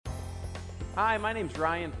Hi, my name's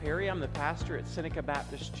Ryan Perry. I'm the pastor at Seneca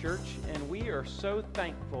Baptist Church, and we are so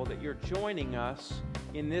thankful that you're joining us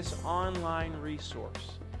in this online resource.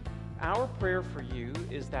 Our prayer for you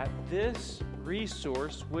is that this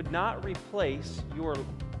resource would not replace your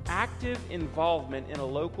active involvement in a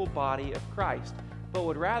local body of Christ, but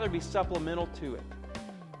would rather be supplemental to it.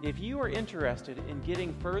 If you are interested in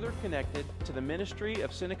getting further connected to the ministry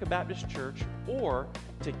of Seneca Baptist Church or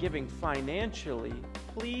to giving financially,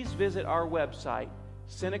 please visit our website,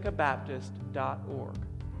 senecabaptist.org.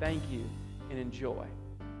 Thank you and enjoy.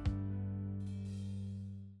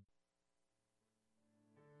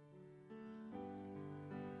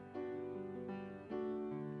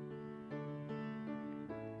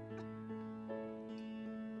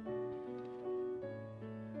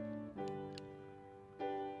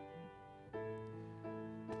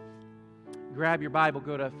 Grab your Bible,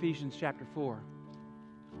 go to Ephesians chapter 4.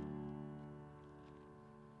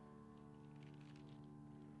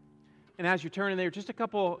 And as you're turning there, just a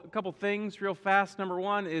couple things real fast. Number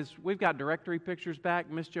one is we've got directory pictures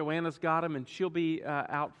back. Miss Joanna's got them, and she'll be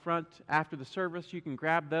out front after the service. You can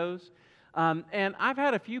grab those. And I've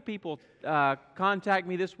had a few people contact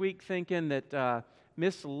me this week thinking that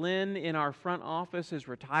Miss Lynn in our front office is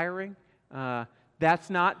retiring.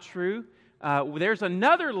 That's not true. There's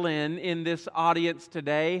another Lynn in this audience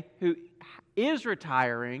today who is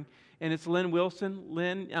retiring, and it's Lynn Wilson.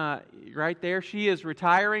 Lynn, right there, she is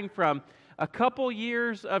retiring from a couple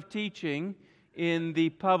years of teaching in the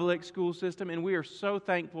public school system, and we are so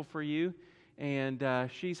thankful for you. And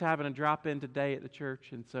she's having a drop-in today at the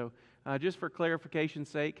church, and so just for clarification's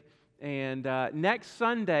sake, and next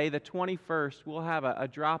Sunday, the 21st, we'll have a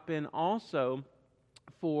drop-in also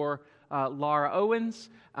for Laura Owens,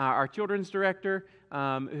 our children's director,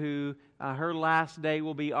 who her last day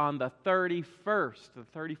will be on the 31st.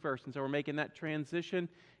 And so we're making that transition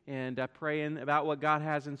and praying about what God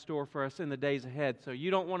has in store for us in the days ahead. So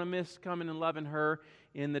you don't want to miss coming and loving her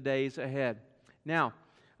in the days ahead. Now,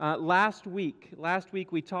 last week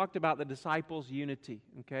we talked about the disciples' unity,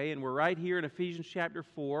 okay? And we're right here in Ephesians chapter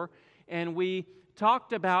 4, and we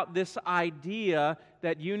talked about this idea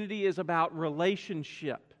that unity is about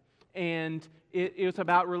relationship. And it's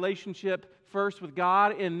about relationship first with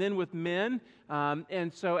God and then with men.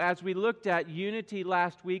 And so as we looked at unity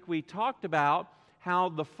last week, we talked about how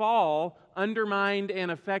the fall undermined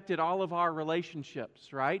and affected all of our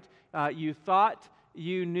relationships, right? You thought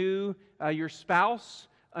you knew your spouse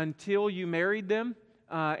until you married them.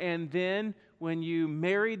 And then when you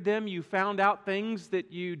married them, you found out things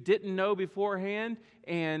that you didn't know beforehand,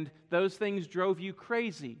 and those things drove you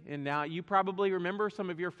crazy. And now you probably remember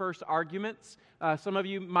some of your first arguments. Some of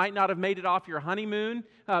you might not have made it off your honeymoon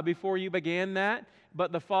before you began that,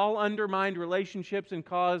 but the fall undermined relationships and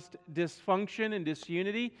caused dysfunction and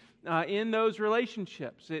disunity in those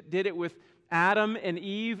relationships. It did it with Adam and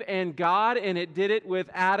Eve and God, and it did it with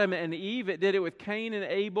Adam and Eve. It did it with Cain and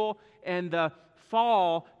Abel, and the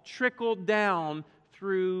fall trickled down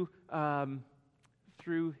through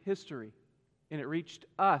history, and it reached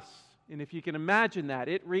us. And if you can imagine that,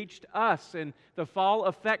 it reached us, and the fall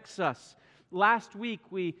affects us. Last week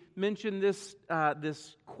we mentioned this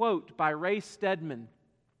quote by Ray Stedman.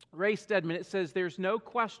 Ray Stedman, it says, "There's no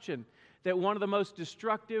question that one of the most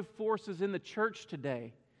destructive forces in the church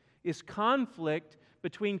today is conflict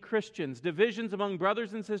between Christians. Divisions among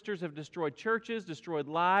brothers and sisters have destroyed churches, destroyed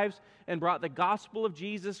lives, and brought the gospel of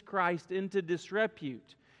Jesus Christ into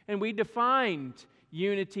disrepute." And we defined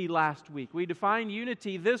unity last week. We defined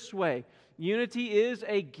unity this way. Unity is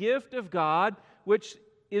a gift of God, which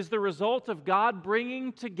is the result of God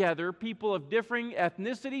bringing together people of differing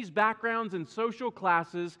ethnicities, backgrounds, and social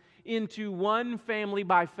classes into one family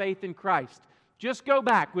by faith in Christ. Just go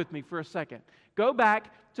back with me for a second. Go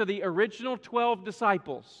back to the original 12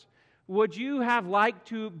 disciples. Would you have liked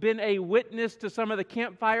to have been a witness to some of the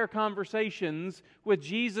campfire conversations with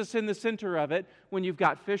Jesus in the center of it when you've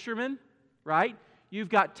got fishermen, right? You've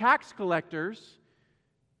got tax collectors.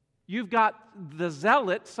 You've got the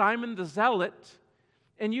zealot, Simon the zealot.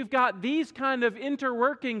 And you've got these kind of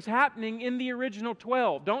interworkings happening in the original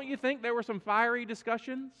 12. Don't you think there were some fiery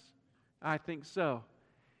discussions? I think so.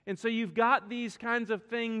 And so you've got these kinds of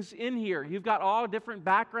things in here. You've got all different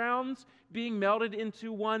backgrounds being melded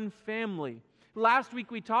into one family. Last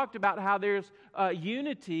week we talked about how there's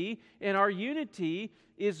unity, and our unity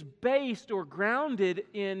is based or grounded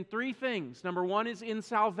in three things. Number one is in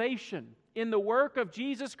salvation, in the work of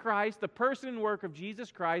Jesus Christ, the person and work of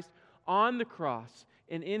Jesus Christ on the cross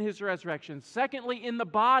and in His resurrection. Secondly, in the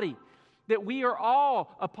body, that we are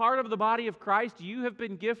all a part of the body of Christ. You have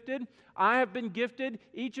been gifted. I have been gifted.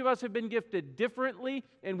 Each of us have been gifted differently,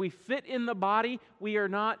 and we fit in the body.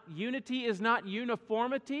 Unity is not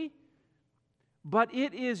uniformity, but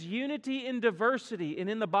it is unity in diversity. And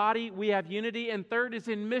in the body, we have unity. And third is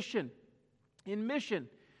in mission. In mission,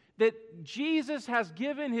 that Jesus has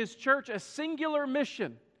given His church a singular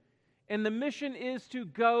mission. And the mission is to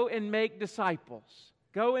go and make disciples.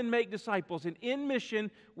 Go and make disciples. And in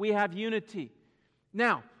mission, we have unity.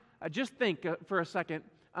 Now, just think for a second.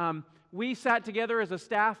 We sat together as a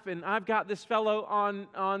staff, and I've got this fellow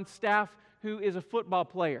on staff who is a football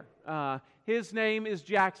player. His name is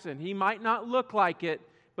Jackson. He might not look like it,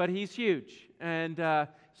 but he's huge. And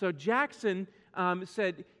so Jackson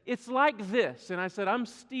said, "It's like this." And I said, "I'm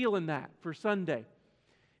stealing that for Sunday."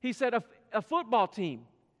 He said, a football team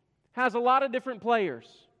has a lot of different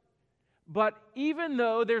players. But even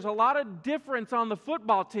though there's a lot of difference on the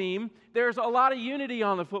football team, there's a lot of unity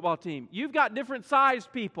on the football team. You've got different size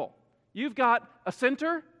people. You've got a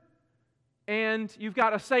center and you've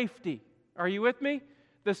got a safety. Are you with me?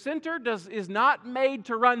 The center is not made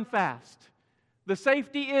to run fast. The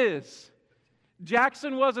safety is.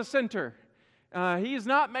 Jackson was a center. He is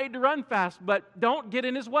not made to run fast, but don't get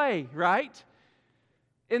in his way, right?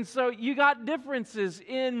 And so you got differences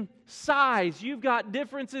in size. You've got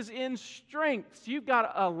differences in strengths. You've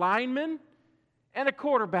got a lineman and a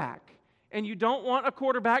quarterback. And you don't want a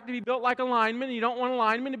quarterback to be built like a lineman. And you don't want a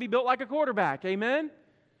lineman to be built like a quarterback. Amen?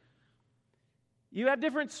 You have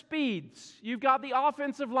different speeds. You've got the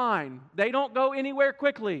offensive line. They don't go anywhere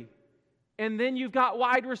quickly. And then you've got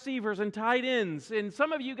wide receivers and tight ends. And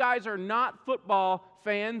some of you guys are not football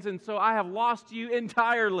fans, and so I have lost you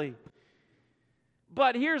entirely.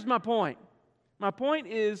 But here's my point. My point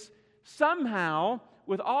is, somehow,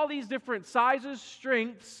 with all these different sizes,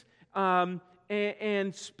 strengths,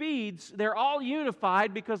 and speeds, they're all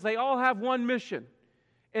unified because they all have one mission.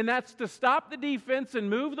 And that's to stop the defense and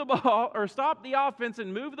move the ball, or stop the offense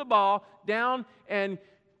and move the ball down and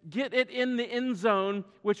get it in the end zone,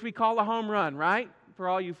 which we call a home run, right? For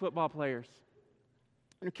all you football players.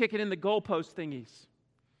 And kick it in the goalpost thingies.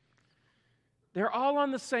 They're all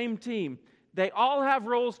on the same team. They all have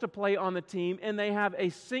roles to play on the team, and they have a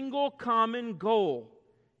single common goal.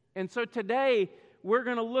 And so today, we're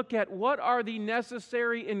going to look at what are the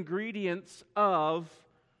necessary ingredients of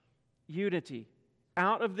unity.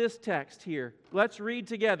 Out of this text here, let's read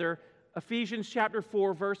together Ephesians chapter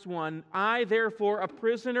 4, verse 1. "I, therefore, a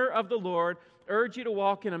prisoner of the Lord, urge you to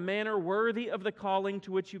walk in a manner worthy of the calling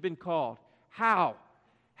to which you've been called." How?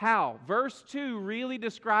 How? Verse 2 really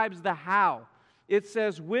describes the how. It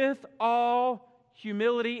says, "with all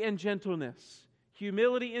humility and gentleness."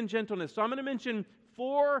 Humility and gentleness. So I'm going to mention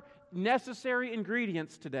 4 necessary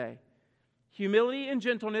ingredients today. Humility and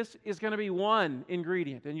gentleness is going to be one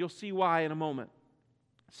ingredient, and you'll see why in a moment.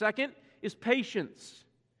 Second is patience.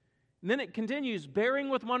 And then it continues, bearing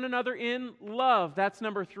with one another in love. That's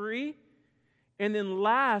number 3. And then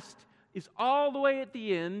last is all the way at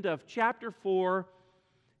the end of chapter 4,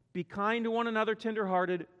 be kind to one another,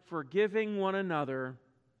 tenderhearted, forgiving one another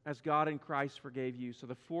as God in Christ forgave you. So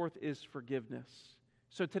the 4th is forgiveness.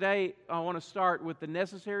 So today I want to start with the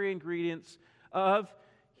necessary ingredients of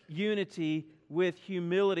unity with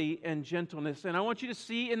humility and gentleness. And I want you to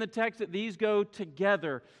see in the text that these go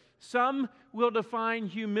together. Some will define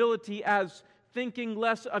humility as thinking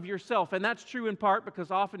less of yourself. And that's true in part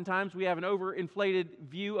because oftentimes we have an overinflated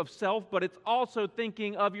view of self, but it's also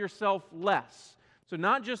thinking of yourself less. So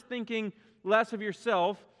not just thinking less of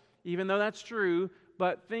yourself, even though that's true,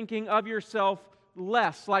 but thinking of yourself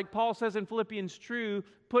less. Like Paul says in Philippians,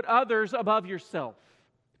 put others above yourself.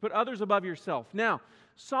 Put others above yourself. Now,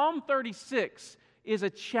 Psalm 36 is a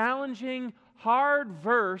challenging, hard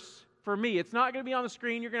verse for me. It's not going to be on the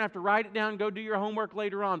screen. You're going to have to write it down and go do your homework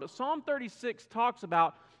later on. But Psalm 36 talks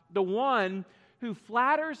about the one who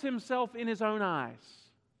flatters himself in his own eyes.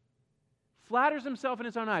 Flatters himself in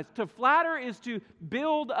his own eyes. To flatter is to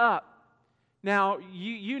build up. Now,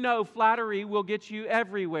 you know flattery will get you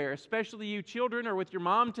everywhere, especially you children or with your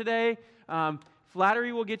mom today.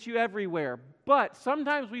 Flattery will get you everywhere. But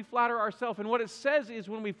sometimes we flatter ourselves, and what it says is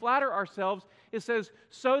when we flatter ourselves, it says,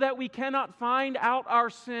 so that we cannot find out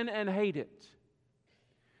our sin and hate it.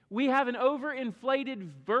 We have an overinflated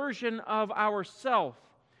version of ourself.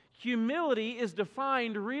 Humility is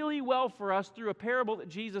defined really well for us through a parable that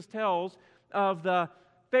Jesus tells of the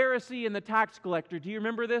Pharisee and the tax collector. Do you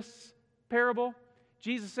remember this parable?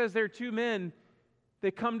 Jesus says there are 2 men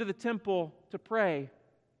that come to the temple to pray.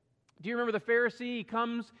 Do you remember the Pharisee? He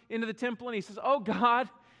comes into the temple and he says, "Oh God,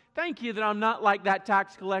 Thank you that I'm not like that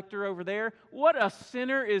tax collector over there. What a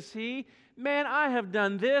sinner is he. Man, I have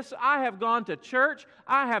done this. I have gone to church.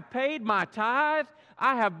 I have paid my tithe.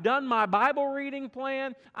 I have done my Bible reading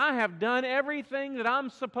plan. I have done everything that I'm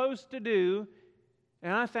supposed to do.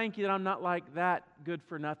 And I thank you that I'm not like that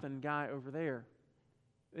good-for-nothing guy over there.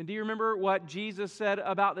 And do you remember what Jesus said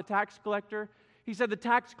about the tax collector? He said the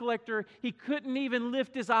tax collector, he couldn't even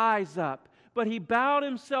lift his eyes up, but he bowed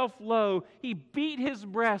himself low. He beat his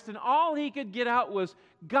breast, and all he could get out was,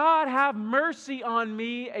 God, have mercy on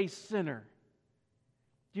me, a sinner.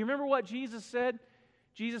 Do you remember what Jesus said?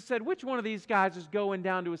 Jesus said, which one of these guys is going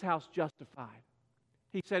down to his house justified?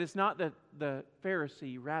 He said, it's not the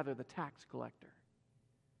Pharisee, rather the tax collector.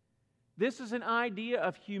 This is an idea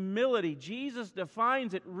of humility. Jesus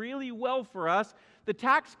defines it really well for us. The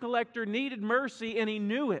tax collector needed mercy, and he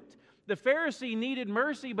knew it. The Pharisee needed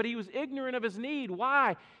mercy, but he was ignorant of his need.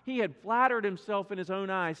 Why? He had flattered himself in his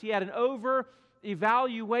own eyes. He had an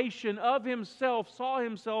over-evaluation of himself, saw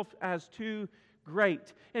himself as too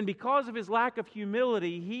great. And because of his lack of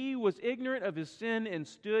humility, he was ignorant of his sin and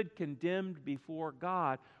stood condemned before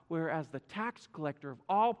God. Whereas the tax collector of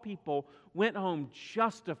all people went home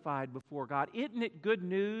justified before God. Isn't it good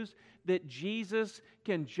news that Jesus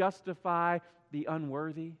can justify the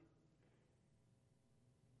unworthy?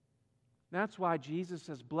 That's why Jesus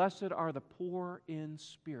says, blessed are the poor in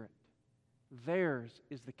spirit. Theirs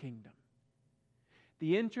is the kingdom.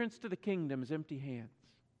 The entrance to the kingdom is empty hands.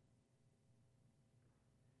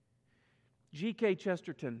 G.K.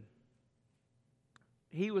 Chesterton,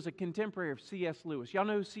 he was a contemporary of C.S. Lewis. Y'all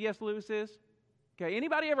know who C.S. Lewis is? Okay,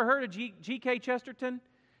 anybody ever heard of G.K. Chesterton?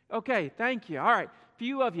 Okay, thank you. All right,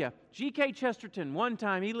 few of you. G.K. Chesterton, one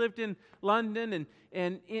time, he lived in London,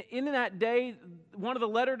 and in that day, one of the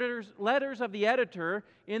letters of the editor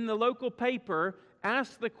in the local paper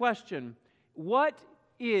asked the question, what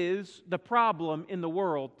is the problem in the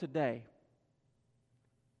world today?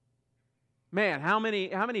 Man, how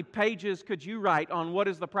many pages could you write on what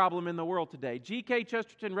is the problem in the world today? G.K.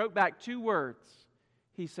 Chesterton wrote back 2 words.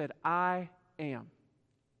 He said, I am.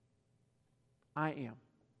 I am.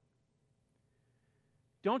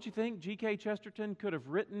 Don't you think G.K. Chesterton could have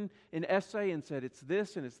written an essay and said, it's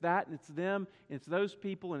this and it's that and it's them and it's those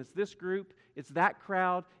people and it's this group, it's that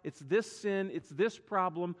crowd, it's this sin, it's this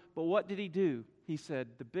problem. But what did he do? He said,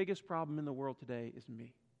 the biggest problem in the world today is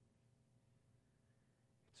me.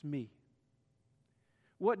 It's me.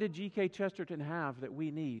 What did G.K. Chesterton have that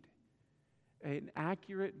we need? An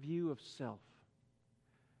accurate view of self.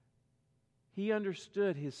 He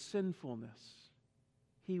understood his sinfulness.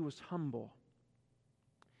 He was humble.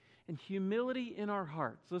 And humility in our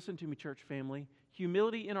hearts, listen to me, church family,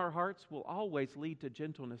 humility in our hearts will always lead to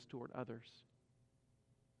gentleness toward others.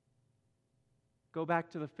 Go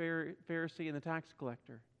back to the Pharisee and the tax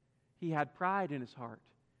collector. He had pride in his heart.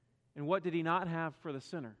 And what did he not have for the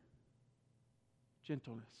sinner?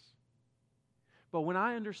 Gentleness. But when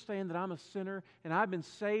I understand that I'm a sinner and I've been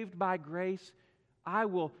saved by grace, I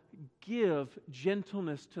will give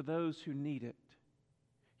gentleness to those who need it.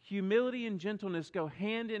 Humility and gentleness go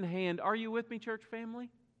hand in hand. Are you with me, church family?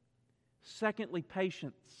 Secondly,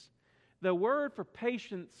 patience. The word for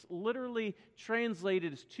patience literally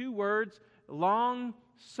translated is 2 words, long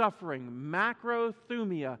suffering,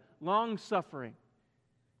 macrothumia, long suffering.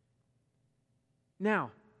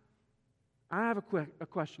 Now, I have a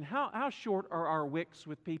question. How short are our wicks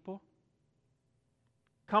with people?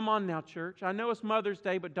 Come on now, church. I know it's Mother's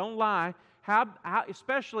Day, but don't lie.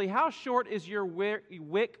 Especially, how short is your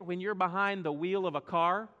wick when you're behind the wheel of a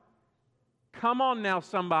car? Come on now,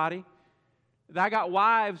 somebody. I got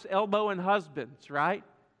wives elbowing husbands, right?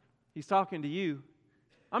 He's talking to you.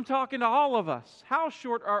 I'm talking to all of us. How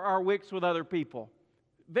short are our wicks with other people?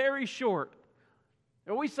 Very short.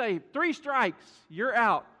 And we say, 3 strikes, you're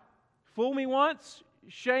out. Fool me once,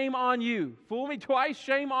 shame on you. Fool me twice,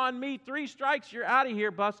 shame on me. 3 strikes, you're out of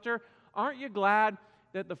here, Buster. Aren't you glad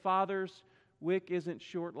that the Father's wick isn't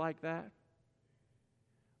short like that?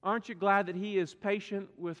 Aren't you glad that He is patient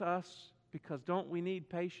with us? Because don't we need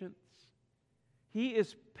patience? He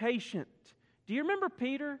is patient. Do you remember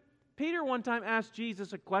Peter? Peter one time asked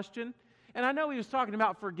Jesus a question, and I know he was talking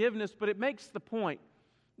about forgiveness, but it makes the point.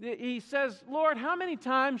 He says, Lord, how many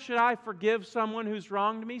times should I forgive someone who's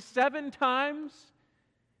wronged me? 7 times?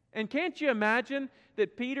 And can't you imagine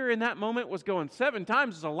that Peter in that moment was going, 7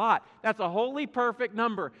 times is a lot. That's a wholly perfect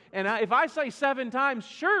number. And if I say 7 times,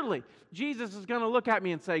 surely Jesus is going to look at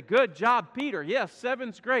me and say, good job, Peter. Yes,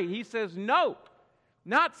 7's great. He says, no,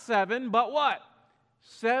 not 7, but what?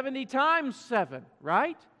 70 times 7,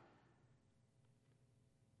 right?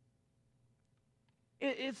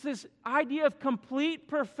 It's this idea of complete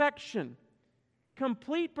perfection.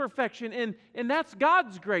 Complete perfection. And that's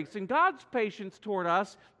God's grace. And God's patience toward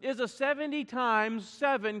us is a 70 times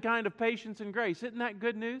 7 kind of patience and grace. Isn't that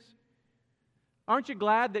good news? Aren't you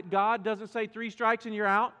glad that God doesn't say 3 strikes and you're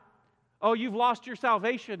out? Oh, you've lost your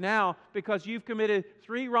salvation now because you've committed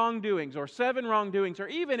 3 wrongdoings or 7 wrongdoings. Or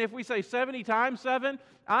even if we say 70 times 7,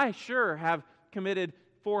 I sure have committed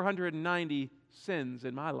 490 sins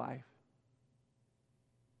in my life.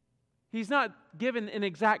 He's not given an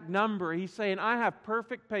exact number. He's saying, I have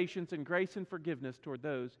perfect patience and grace and forgiveness toward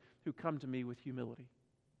those who come to me with humility.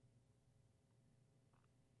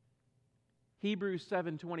 Hebrews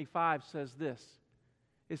 7:25 says this.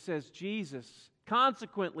 It says, Jesus,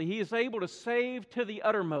 consequently, He is able to save to the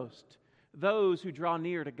uttermost those who draw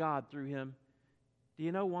near to God through Him. Do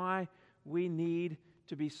you know why we need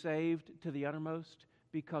to be saved to the uttermost?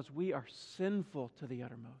 Because we are sinful to the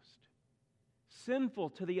uttermost.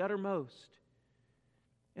 Sinful to the uttermost.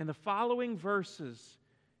 And the following verses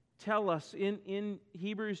tell us in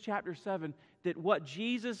Hebrews chapter 7 that what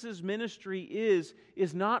Jesus' ministry is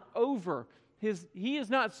not over. He is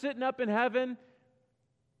not sitting up in heaven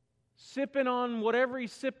sipping on whatever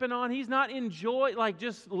He's sipping on. He's not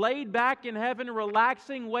just laid back in heaven,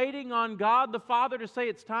 relaxing, waiting on God the Father to say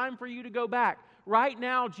it's time for you to go back. Right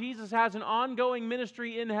now, Jesus has an ongoing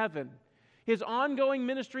ministry in heaven. His ongoing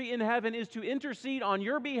ministry in heaven is to intercede on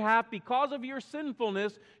your behalf because of your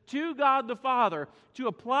sinfulness to God the Father, to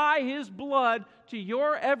apply His blood to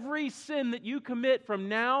your every sin that you commit from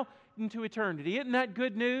now into eternity. Isn't that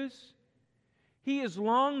good news? He is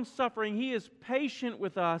long-suffering. He is patient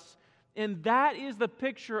with us, and that is the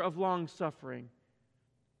picture of long-suffering.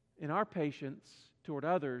 And our patience toward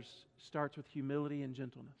others starts with humility and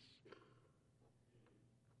gentleness.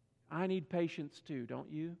 I need patience too,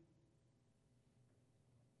 don't you?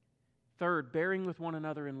 Third, bearing with one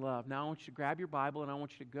another in love. Now I want you to grab your Bible and I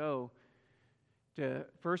want you to go to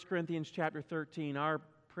 1 Corinthians chapter 13. Our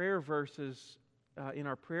prayer verses in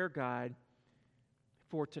our prayer guide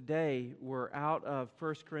for today were out of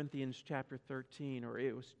 1 Corinthians chapter 13, or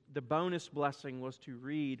it was the bonus blessing was to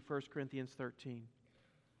read 1 Corinthians 13.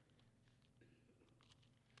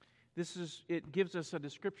 It gives us a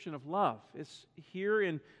description of love. It's here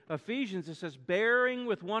in Ephesians, it says, bearing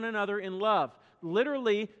with one another in love.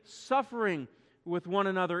 Literally, suffering with one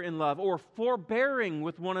another in love, or forbearing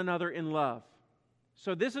with one another in love.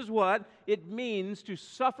 So this is what it means to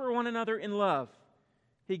suffer one another in love.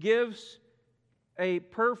 He gives a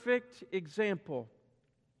perfect example.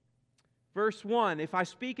 Verse 1, if I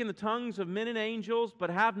speak in the tongues of men and angels, but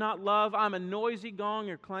have not love, I'm a noisy gong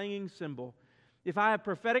or clanging cymbal. If I have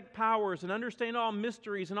prophetic powers and understand all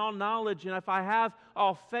mysteries and all knowledge, and if I have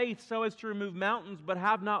all faith so as to remove mountains, but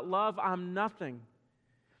have not love, I'm nothing.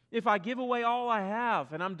 If I give away all I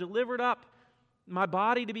have, and I'm delivered up, my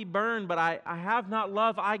body to be burned, but I have not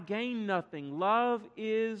love, I gain nothing. Love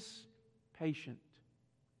is patient.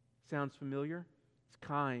 Sounds familiar? It's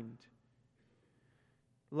kind.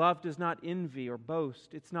 Love does not envy or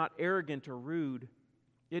boast. It's not arrogant or rude.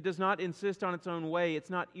 It does not insist on its own way. It's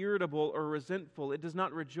not irritable or resentful. It does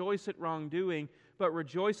not rejoice at wrongdoing, but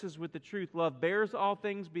rejoices with the truth. Love bears all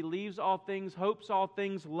things, believes all things, hopes all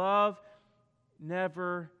things. Love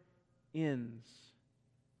never ends.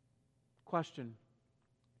 Question.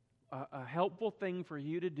 A helpful thing for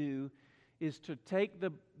you to do is to take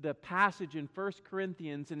the passage in 1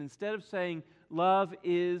 Corinthians and instead of saying love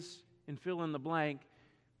is, and fill in the blank,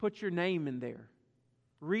 put your name in there.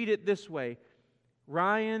 Read it this way.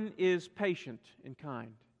 Ryan is patient and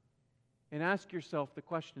kind. And ask yourself the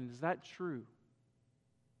question, is that true?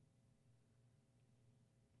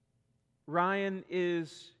 Ryan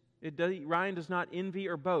does not envy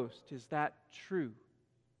or boast. Is that true?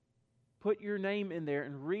 Put your name in there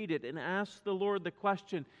and read it and ask the Lord the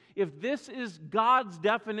question, if this is God's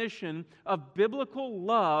definition of biblical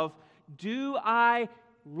love, do I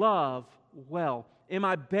love well? Am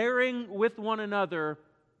I bearing with one another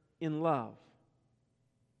in love?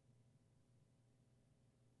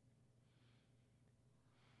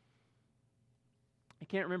 I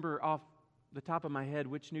can't remember off the top of my head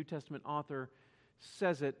which New Testament author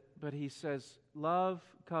says it, but he says, love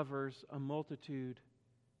covers a multitude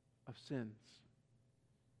of sins.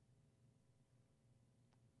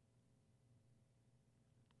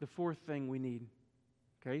 The fourth thing we need,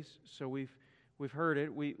 okay, so we've heard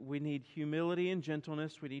it, we need humility and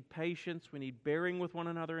gentleness, we need patience, we need bearing with one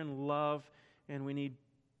another in love, and we need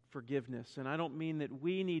forgiveness. And I don't mean that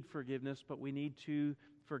we need forgiveness, but we need to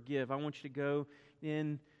forgive. I want you to go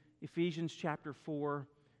in Ephesians chapter 4,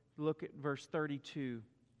 look at verse 32.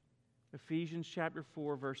 Ephesians chapter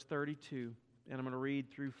 4, verse 32. and I'm going to read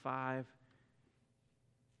through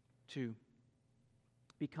 5:2.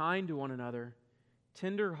 Be kind to one another,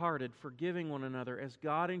 tender-hearted, forgiving one another, as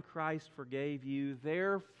God in Christ forgave you.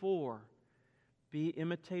 Therefore, be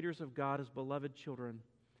imitators of God as beloved children,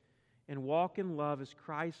 and walk in love as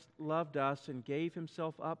Christ loved us and gave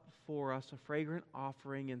Himself up for us, a fragrant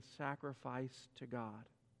offering and sacrifice to God.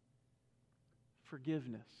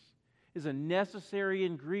 Forgiveness is a necessary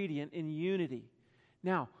ingredient in unity.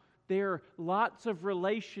 Now, there are lots of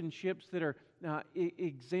relationships that are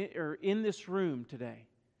in this room today.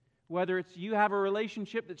 Whether it's you have a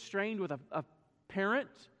relationship that's strained with a parent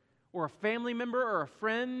or a family member or a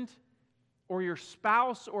friend or your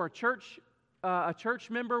spouse or a church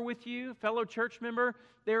member with you, fellow church member,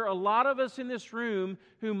 there are a lot of us in this room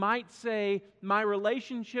who might say, my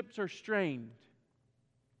relationships are strained.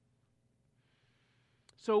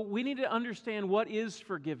 So we need to understand what is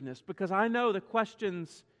forgiveness, because I know the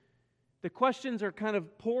questions are kind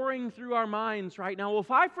of pouring through our minds right now. Well,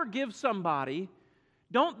 if I forgive somebody,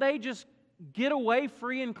 don't they just get away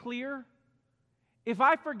free and clear? If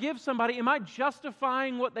I forgive somebody, am I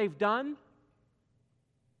justifying what they've done?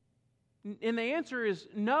 And the answer is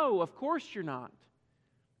no, of course you're not.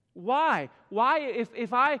 Why?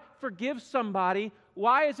 If I forgive somebody,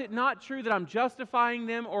 why is it not true that I'm justifying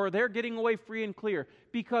them or they're getting away free and clear?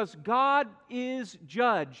 Because God is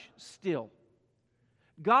judge still.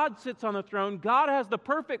 God sits on the throne. God has the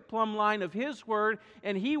perfect plumb line of His Word,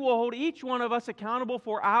 and He will hold each one of us accountable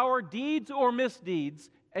for our deeds or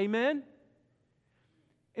misdeeds. Amen?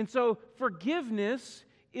 And so forgiveness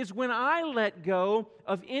is when I let go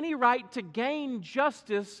of any right to gain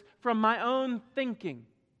justice from my own thinking.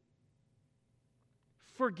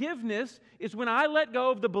 Forgiveness is when I let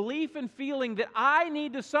go of the belief and feeling that I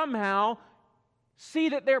need to somehow see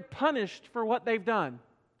that they're punished for what they've done.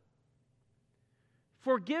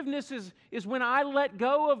 Forgiveness is when I let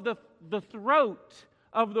go of the throat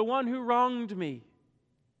of the one who wronged me.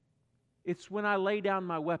 It's when I lay down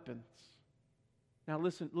my weapons. Now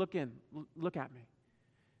listen, look at me.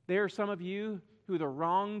 There are some of you who the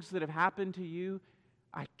wrongs that have happened to you,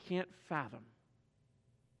 I can't fathom.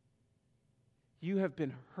 You have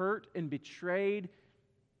been hurt and betrayed.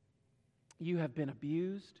 You have been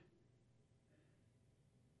abused.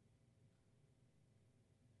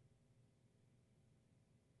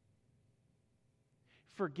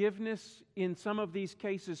 Forgiveness, in some of these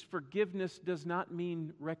cases, forgiveness does not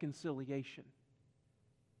mean reconciliation.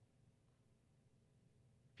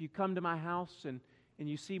 If you come to my house and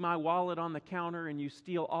you see my wallet on the counter and you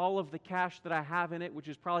steal all of the cash that I have in it, which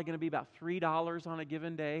is probably going to be about $3 on a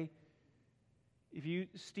given day, if you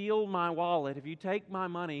steal my wallet, if you take my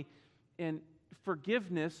money, and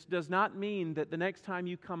forgiveness does not mean that the next time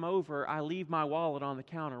you come over, I leave my wallet on the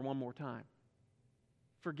counter one more time.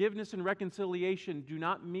 Forgiveness and reconciliation do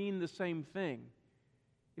not mean the same thing.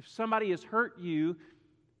 If somebody has hurt you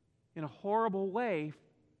in a horrible way,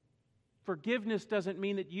 forgiveness doesn't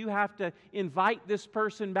mean that you have to invite this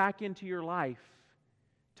person back into your life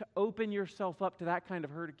to open yourself up to that kind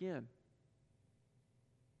of hurt again.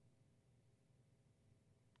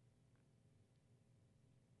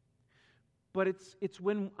 But it's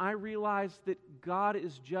when I realize that God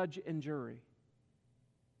is judge and jury,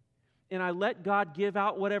 and I let God give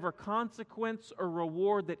out whatever consequence or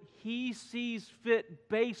reward that He sees fit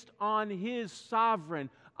based on His sovereign,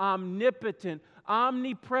 omnipotent,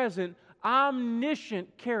 omnipresent,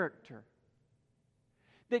 omniscient character.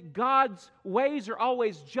 That God's ways are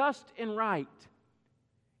always just and right.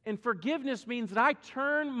 And forgiveness means that I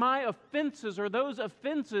turn my offenses or those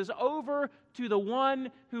offenses over to the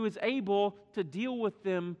one who is able to deal with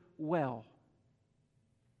them well.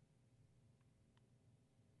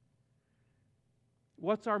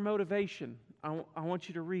 What's our motivation? I want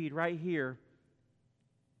you to read right here.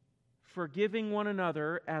 Forgiving one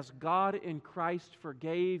another as God in Christ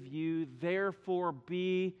forgave you, therefore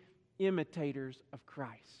be imitators of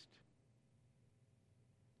Christ.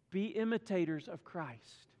 Be imitators of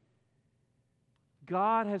Christ.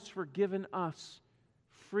 God has forgiven us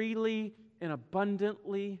freely and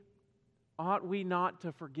abundantly. Ought we not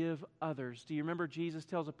to forgive others? Do you remember Jesus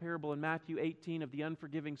tells a parable in Matthew 18 of the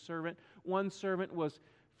unforgiving servant? One servant was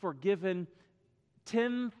forgiven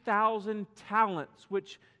 10,000 talents,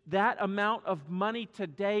 which that amount of money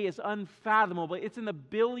today is unfathomable. It's in the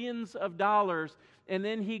billions of dollars. And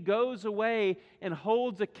then he goes away and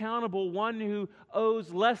holds accountable one who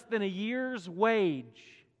owes less than a year's wage.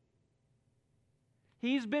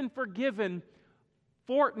 He's been forgiven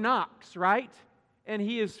Fort Knox, right? And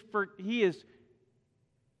he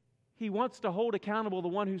wants to hold accountable the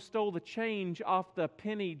one who stole the change off the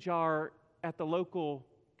penny jar at the local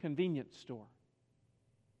convenience store.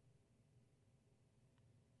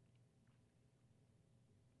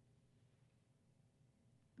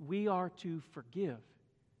 we are to forgive.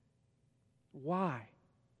 Why?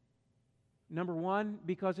 Number one,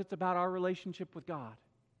 because it's about our relationship with God.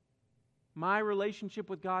 My relationship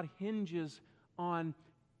with God hinges on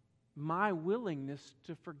my willingness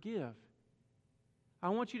to forgive. I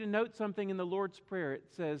want you to note something in the Lord's Prayer. It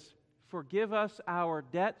says, forgive us our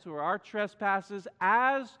debts or our trespasses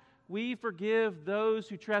as we forgive those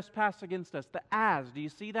who trespass against us. The as, do you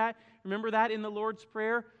see that? Remember that in the Lord's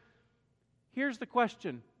Prayer? Here's the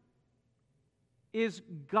question. Is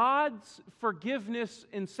God's forgiveness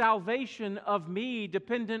and salvation of me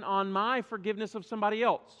dependent on my forgiveness of somebody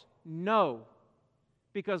else? No,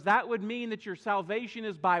 because that would mean that your salvation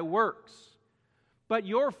is by works. But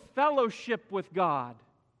your fellowship with God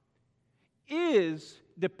is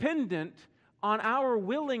dependent on our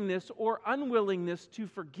willingness or unwillingness to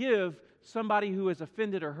forgive somebody who has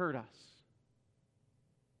offended or hurt us.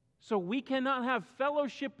 So we cannot have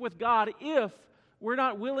fellowship with God if we're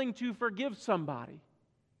not willing to forgive somebody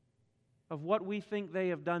of what we think they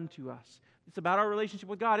have done to us. It's about our relationship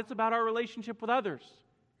with God. It's about our relationship with others.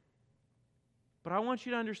 But I want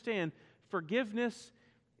you to understand, forgiveness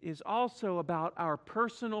is also about our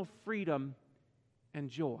personal freedom and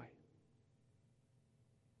joy.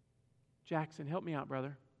 Jackson, help me out,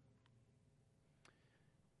 brother.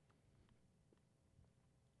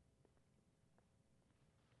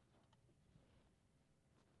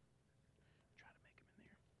 Try to make him in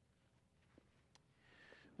there.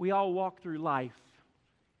 We all walk through life.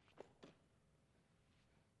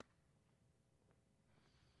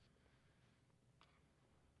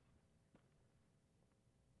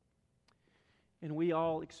 And we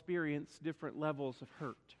all experience different levels of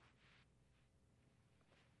hurt.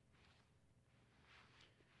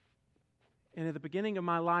 And at the beginning of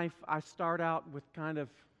my life, I start out with kind of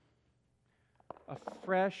a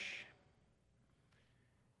fresh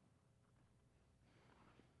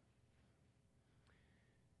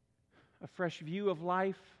view of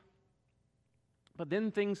life. But then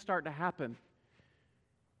things start to happen.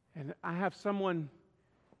 And I have someone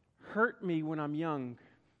hurt me when I'm young.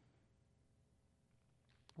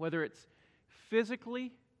 Whether it's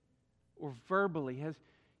physically or verbally.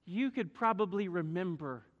 You could probably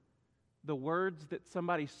remember the words that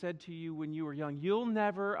somebody said to you when you were young. You'll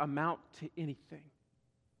never amount to anything.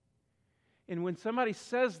 And when somebody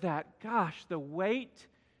says that, gosh, the weight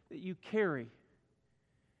that you carry.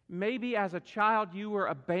 Maybe as a child you were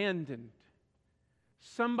abandoned.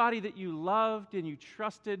 Somebody that you loved and you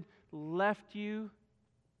trusted left you.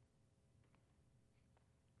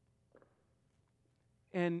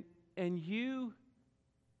 And you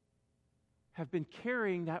have been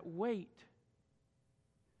carrying that weight,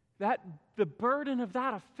 the burden of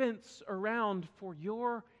that offense around for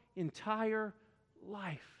your entire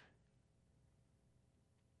life.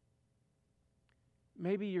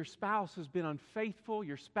 Maybe your spouse has been unfaithful.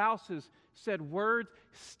 Your spouse has said words.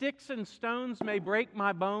 Sticks and stones may break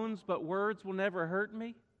my bones, but words will never hurt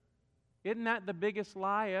me. Isn't that the biggest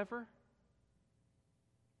lie ever?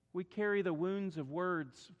 We carry the wounds of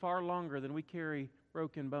words far longer than we carry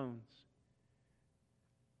broken bones.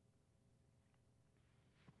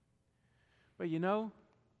 But you know,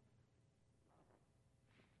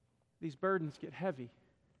 these burdens get heavy.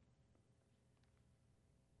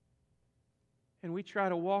 And we try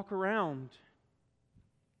to walk around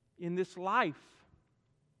in this life.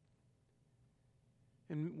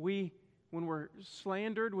 And when we're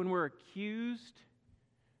slandered, when we're accused,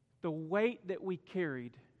 the weight that we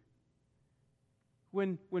carried,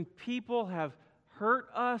 when people have hurt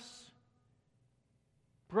us,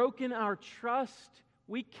 broken our trust,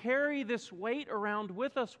 we carry this weight around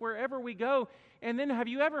with us wherever we go. And then have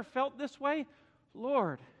you ever felt this way?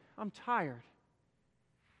 Lord, I'm tired.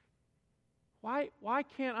 Why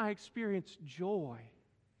can't I experience joy?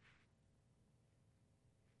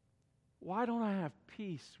 Why don't I have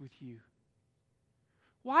peace with you?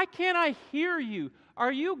 Why can't I hear you?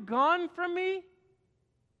 Are you gone from me?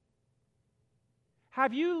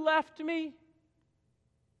 Have you left me?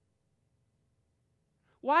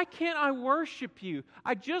 Why can't I worship you?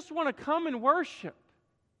 I just want to come and worship.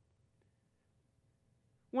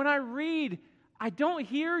 When I read, I don't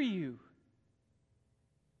hear you.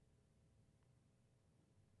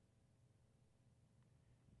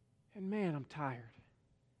 And man, I'm tired.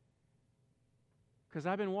 Because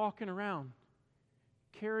I've been walking around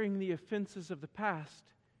carrying the offenses of the past.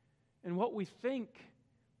 And what we think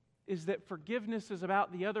is that forgiveness is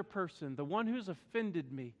about the other person, the one who's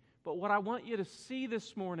offended me. But what I want you to see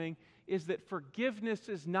this morning is that forgiveness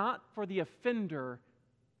is not for the offender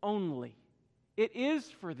only. It is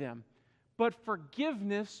for them. But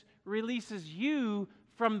forgiveness releases you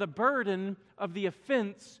from the burden of the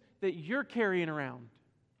offense that you're carrying around.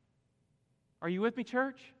 Are you with me,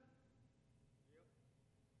 church?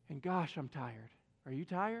 And gosh, I'm tired. Are you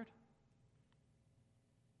tired?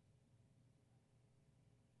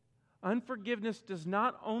 Unforgiveness does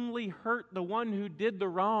not only hurt the one who did the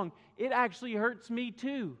wrong, it actually hurts me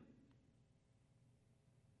too.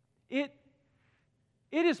 It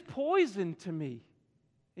is poison to me.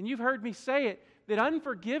 And you've heard me say it, that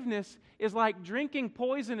unforgiveness is like drinking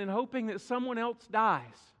poison and hoping that someone else dies.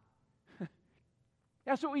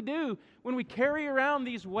 That's what we do when we carry around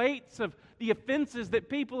these weights of the offenses that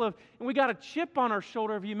people have, and we got a chip on our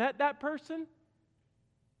shoulder. Have you met that person?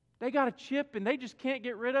 They got a chip and they just can't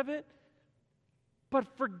get rid of it.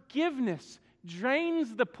 But forgiveness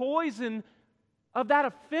drains the poison of that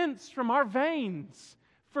offense from our veins.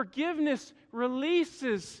 Forgiveness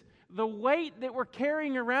releases the weight that we're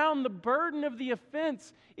carrying around, the burden of the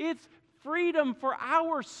offense. It's freedom for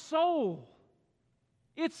our soul.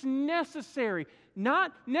 It's necessary,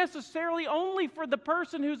 not necessarily only for the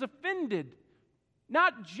person who's offended,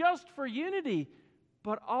 not just for unity,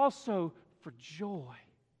 but also for joy,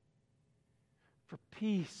 for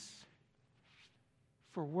peace,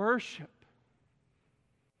 for worship.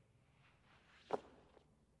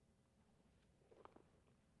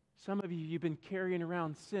 Some of you, you've been carrying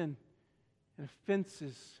around sin and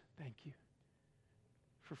offenses, thank you,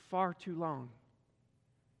 for far too long.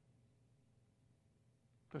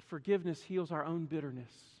 But forgiveness heals our own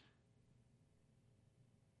bitterness.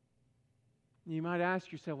 You might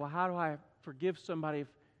ask yourself, well, how do I forgive somebody if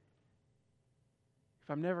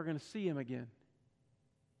I'm never going to see him again?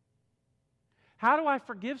 How do I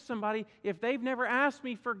forgive somebody if they've never asked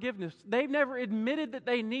me forgiveness? They've never admitted that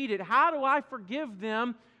they need it. How do I forgive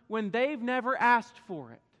them when they've never asked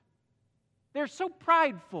for it? They're so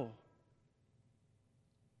prideful.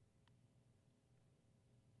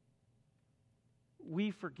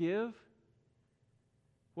 We forgive.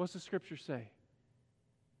 What's the Scripture say?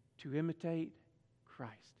 To imitate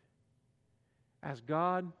Christ. As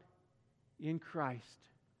God in Christ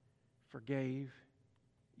forgave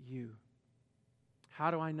you.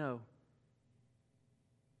 How do I know?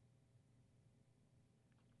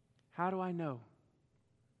 How do I know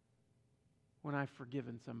when I've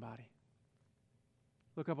forgiven somebody?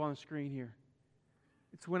 Look up on the screen here.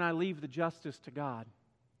 It's when I leave the justice to God.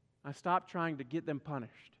 I stop trying to get them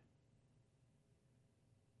punished.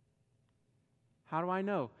 How do I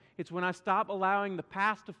know? It's when I stop allowing the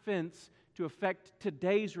past offense to affect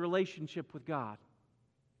today's relationship with God.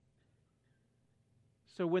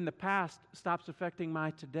 So when the past stops affecting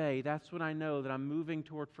my today, that's when I know that I'm moving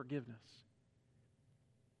toward forgiveness.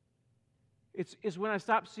 It's when I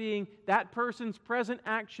stop seeing that person's present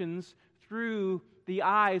actions through the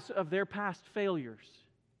eyes of their past failures.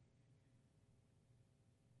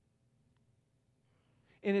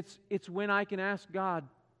 And it's when I can ask God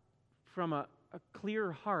from a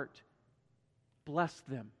clear heart, bless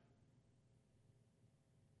them.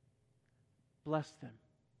 Bless them.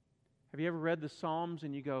 Have you ever read the Psalms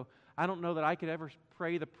and you go, I don't know that I could ever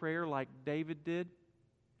pray the prayer like David did?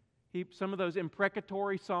 Some of those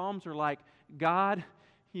imprecatory Psalms are like, God,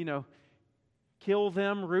 kill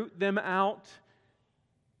them, root them out.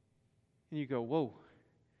 And you go, whoa,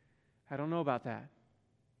 I don't know about that.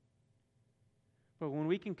 But when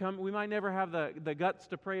we can come, we might never have the guts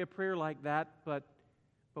to pray a prayer like that, but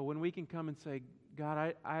when we can come and say,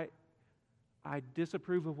 God, I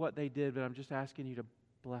disapprove of what they did, but I'm just asking you to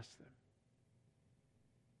bless them.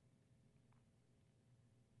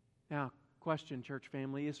 Now, question, church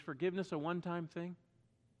family, is forgiveness a one-time thing?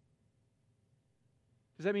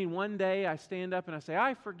 Does that mean one day I stand up and I say,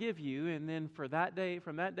 I forgive you, and then from that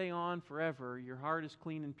day on, forever, your heart is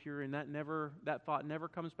clean and pure, and that thought never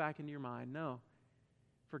comes back into your mind? No.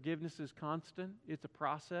 Forgiveness is constant. It's a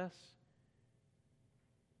process.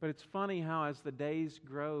 But it's funny how as the days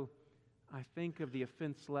grow, I think of the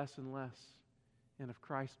offense less and less and of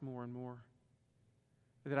Christ more and more.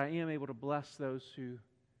 That I am able to bless those who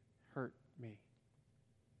hurt me.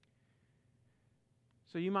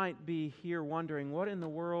 So you might be here wondering, what in the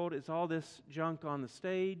world is all this junk on the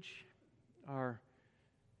stage? Our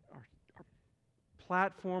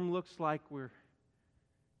platform looks like we're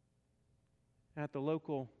at the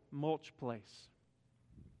local mulch place.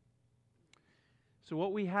 So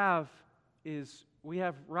what we have is we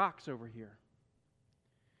have rocks over here.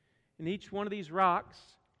 And each one of these rocks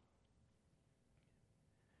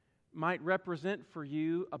might represent for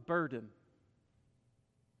you a burden.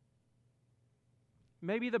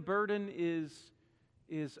 Maybe the burden is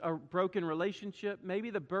a broken relationship. Maybe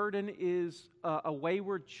the burden is a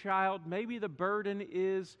wayward child. Maybe the burden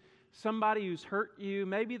is somebody who's hurt you.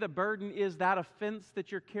 Maybe the burden is that offense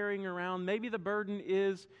that you're carrying around. Maybe the burden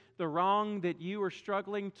is the wrong that you are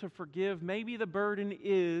struggling to forgive. Maybe the burden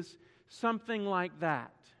is something like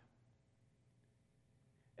that.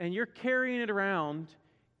 And you're carrying it around.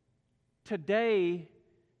 Today,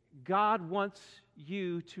 God wants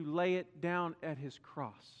you to lay it down at His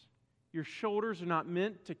cross. Your shoulders are not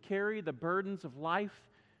meant to carry the burdens of life,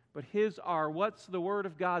 but His are. What's the Word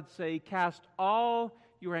of God say? Cast all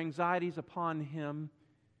your anxieties upon Him.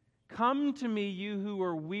 Come to me, you who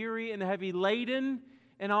are weary and heavy laden,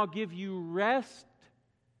 and I'll give you rest.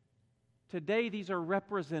 Today, these are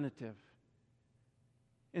representative.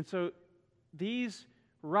 And so, these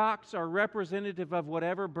rocks are representative of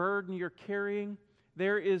whatever burden you're carrying.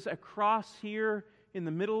 There is a cross here in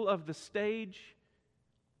the middle of the stage,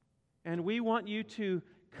 and we want you to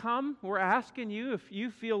come. We're asking you, if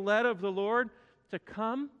you feel led of the Lord, to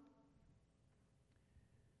come,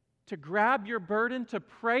 to grab your burden, to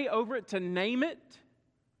pray over it, to name it.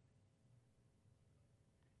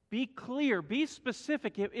 Be clear, be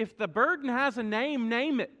specific. If the burden has a name,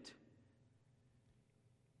 name it.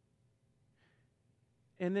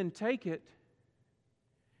 And then take it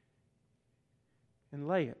and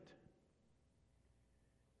lay it.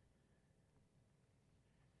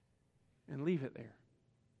 And leave it there.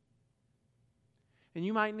 And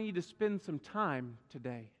you might need to spend some time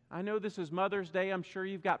today. I know this is Mother's Day. I'm sure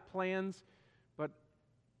you've got plans.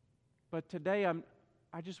 But today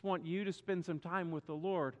I just want you to spend some time with the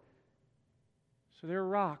Lord. So there are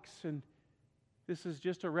rocks, and this is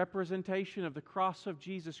just a representation of the cross of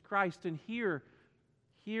Jesus Christ. And here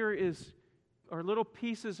are little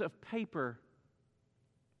pieces of paper.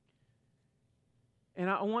 And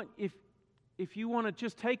I want, if you want to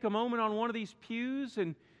just take a moment on one of these pews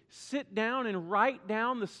and sit down and write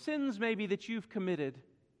down the sins maybe that you've committed,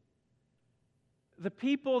 the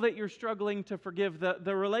people that you're struggling to forgive,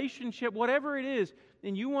 the relationship, whatever it is,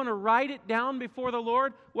 and you want to write it down before the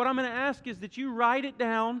Lord, what I'm going to ask is that you write it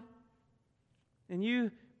down and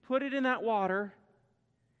you put it in that water,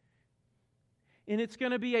 and it's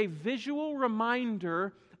going to be a visual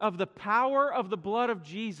reminder of the power of the blood of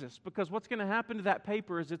Jesus, because what's going to happen to that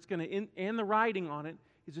paper is it's going to, and the writing on it,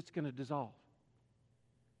 is it's going to dissolve.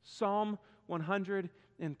 Psalm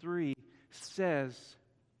 103 says,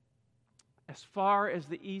 as far as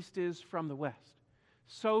the east is from the west,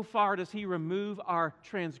 so far does He remove our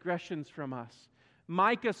transgressions from us.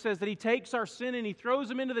 Micah says that He takes our sin and He throws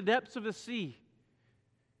them into the depths of the sea.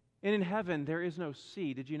 And in heaven there is no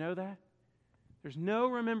sea. Did you know that? There's no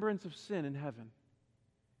remembrance of sin in heaven.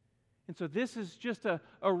 And so this is just a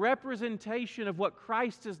representation of what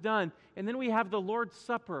Christ has done. And then we have the Lord's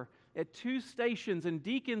Supper at 2 stations, and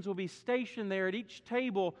deacons will be stationed there at each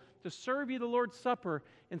table to serve you the Lord's Supper.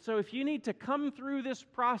 And so if you need to come through this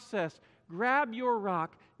process, grab your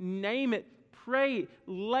rock, name it, pray,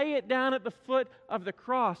 lay it down at the foot of the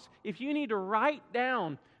cross. If you need to write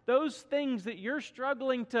down those things that you're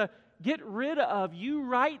struggling to get rid of, you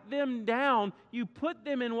write them down, you put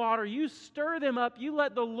them in water, you stir them up, you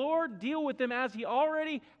let the Lord deal with them as He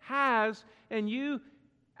already has, and you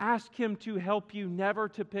ask Him to help you never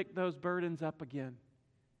to pick those burdens up again.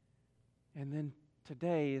 And then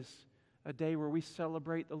today is a day where we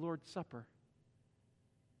celebrate the Lord's Supper.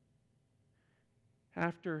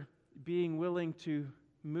 After being willing to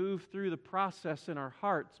move through the process in our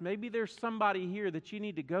hearts, maybe there's somebody here that you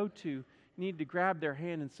need to go to. You need to grab their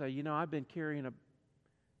hand and say, you know, I've been carrying a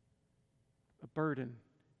burden.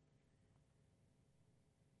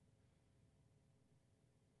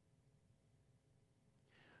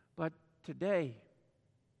 But today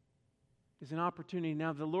is an opportunity.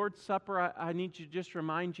 Now, the Lord's Supper, I need to just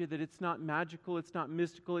remind you that it's not magical, it's not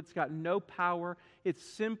mystical, it's got no power. It's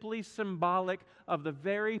simply symbolic of the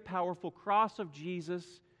very powerful cross of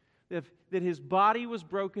Jesus, that His body was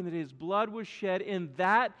broken, that His blood was shed, and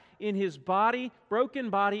that in His body, broken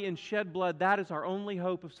body and shed blood, that is our only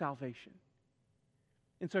hope of salvation.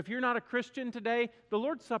 And so if you're not a Christian today, the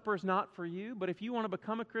Lord's Supper is not for you, but if you want to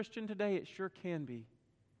become a Christian today, it sure can be.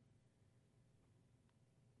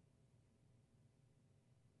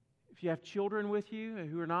 If you have children with you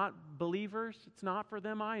who are not believers, it's not for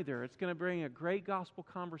them either. It's going to bring a great gospel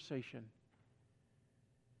conversation.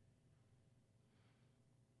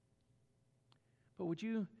 But would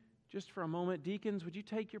you, just for a moment, deacons, would you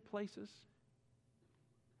take your places?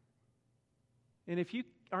 And if you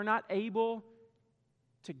are not able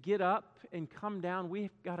to get up and come down,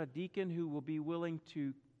 we've got a deacon who will be willing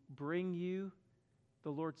to bring you the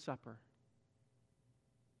Lord's Supper.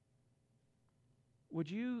 Would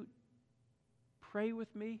you pray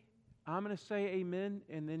with me? I'm going to say amen,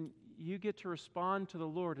 and then you get to respond to the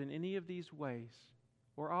Lord in any of these ways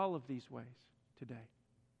or all of these ways today.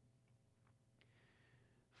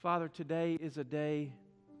 Father, today is a day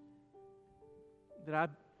that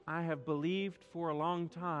I have believed for a long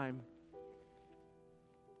time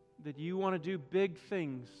that you want to do big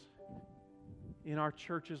things in our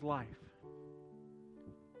church's life.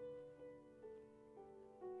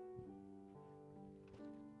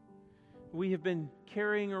 We have been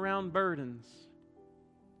carrying around burdens.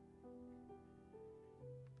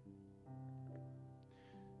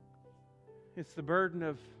 It's the burden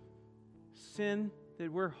of sin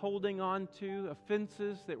that we're holding on to,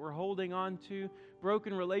 offenses that we're holding on to,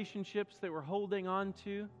 broken relationships that we're holding on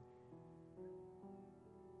to,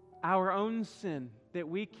 our own sin that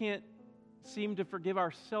we can't seem to forgive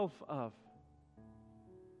ourselves of.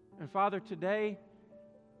 And Father, today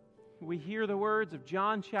we hear the words of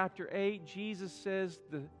John chapter 8. Jesus says,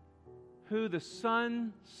 who the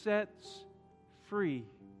Son sets free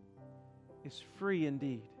is free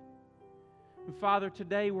indeed. And Father,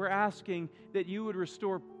 today we're asking that you would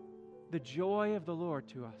restore the joy of the Lord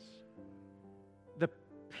to us, the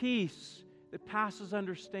peace that passes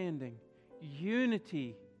understanding,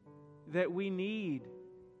 unity that we need.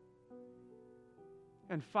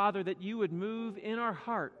 And Father, that you would move in our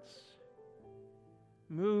hearts,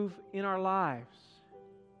 move in our lives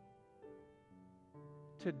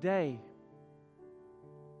today,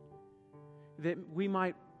 that we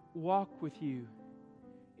might walk with you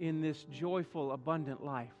in this joyful, abundant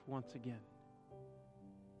life once again.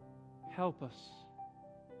 Help us.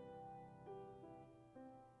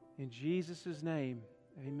 In Jesus' name,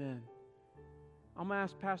 amen. I'm going to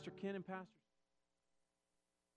ask Pastor Ken and Pastor